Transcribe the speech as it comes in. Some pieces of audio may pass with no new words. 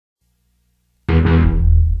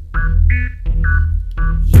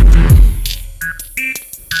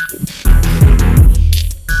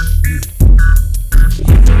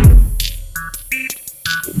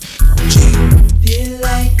Feel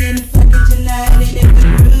like getting fucking tonight, and if the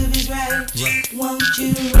groove is right, won't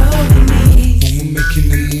you roll with me? When we're making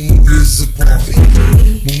the movies a party,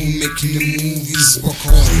 when we're making the movies a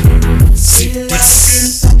party. Feel like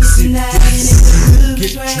getting fucking tonight, and if the groove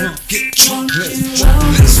is right, Get drunk, won't let's you roll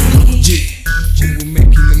let's with me? yeah. When we're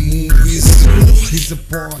making the movies a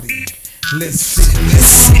party. Let's sit,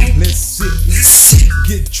 let's sit,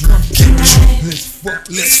 get drunk, let's fuck,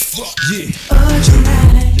 yeah.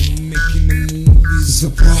 When we're making the movies a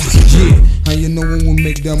party, yeah. How you know when we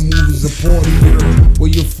make that movies a party, girl? Where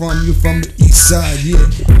you from? You from the east side, yeah.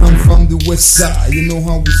 I'm from the west side, you know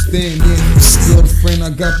how we stand, yeah. Girlfriend,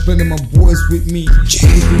 I got plenty of my boys with me.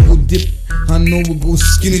 We go dip, I know we go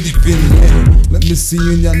skinny dipping, yeah. Let me see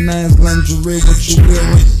you in your nice lingerie, what you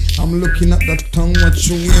wearing? I'm looking at that tongue, what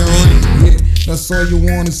you wearing? Yeah, that's all you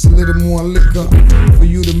want is a little more liquor for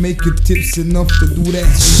you to make your tips enough to do that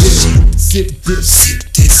shit. Sip this,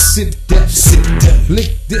 sip that,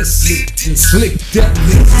 lick this, lick that,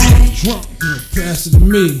 get drunk. Pass it to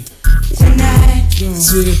me.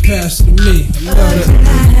 Yeah, pass it to me.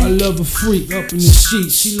 I love a freak up in the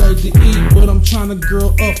sheets. She like to eat, but I'm trying to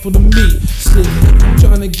girl up for the meat. See, I'm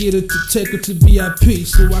trying to get her to take her to VIP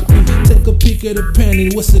so I can take a peek at her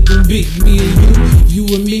panty. What's it gonna be? Me and you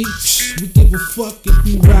and me? We give a fuck if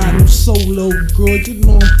we riding solo, girl. You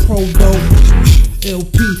know I'm pro though.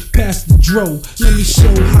 LP, pass the dro. Let me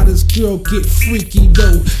show how this girl get freaky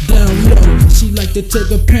though. Down low, she like to take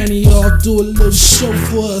her panty off, do a little show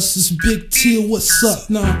for us. It's Big T, what's up?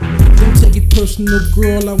 Nah, don't take it personal,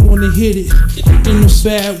 girl. I wanna hit it in a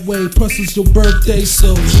bad way. Plus it's your birthday,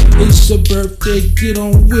 so it's your birthday. Get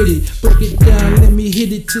on with it, break it down. Let me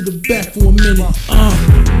hit it to the back for a minute.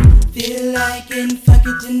 Feel like getting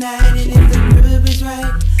fucking tonight, and if the groove is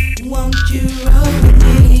right, won't you roll with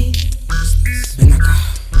me? Ven acá,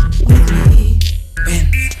 With me. ven.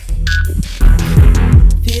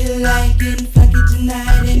 Feel like getting fucking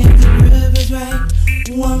tonight, and if the groove is right,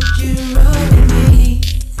 won't you roll with me?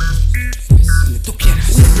 Donde tú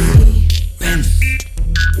quieras, With me. ven.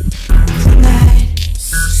 Tonight.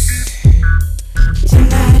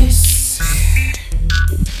 Tonight.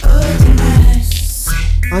 Oh, tonight.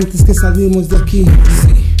 Antes que salimos de aquí,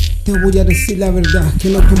 te voy a decir la verdad, que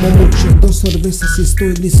no tomo mucho, 2 cervezas y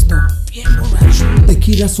estoy listo. Bien borracho.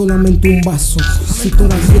 Tequila solamente un vaso. Si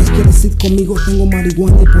todavía quieres ir conmigo, tengo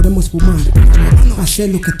marihuana y podemos fumar. Hacer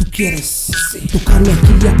lo que tú quieres, tocarme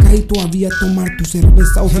aquí y acá y todavía tomar tu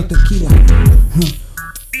cerveza o tu tequila,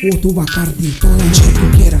 o tu Bacardi, todo lo que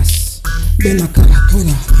tú quieras. Ven acá,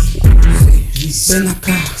 toda. Ven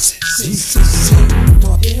acá.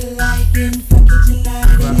 Feel like getting fucking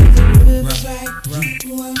tonight, and if the groove is right,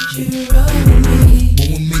 won't you roll with me? When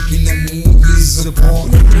we're making the movies a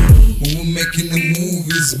party, when we're making the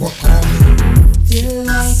movies a party. Feel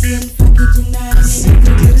like getting fucking tonight, and if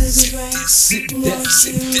the groove is right, Sip won't that,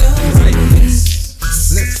 you roll right with me? this.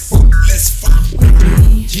 Let's fuck, With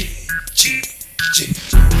me. yeah.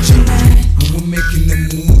 Tonight. When we're making the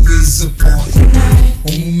movies a party, Tonight.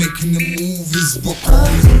 when we're making the movies a Oh,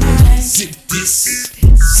 party. tonight. Sip this,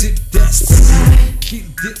 sip that, Tonight. keep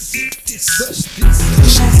this, touch this.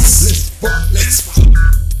 Let's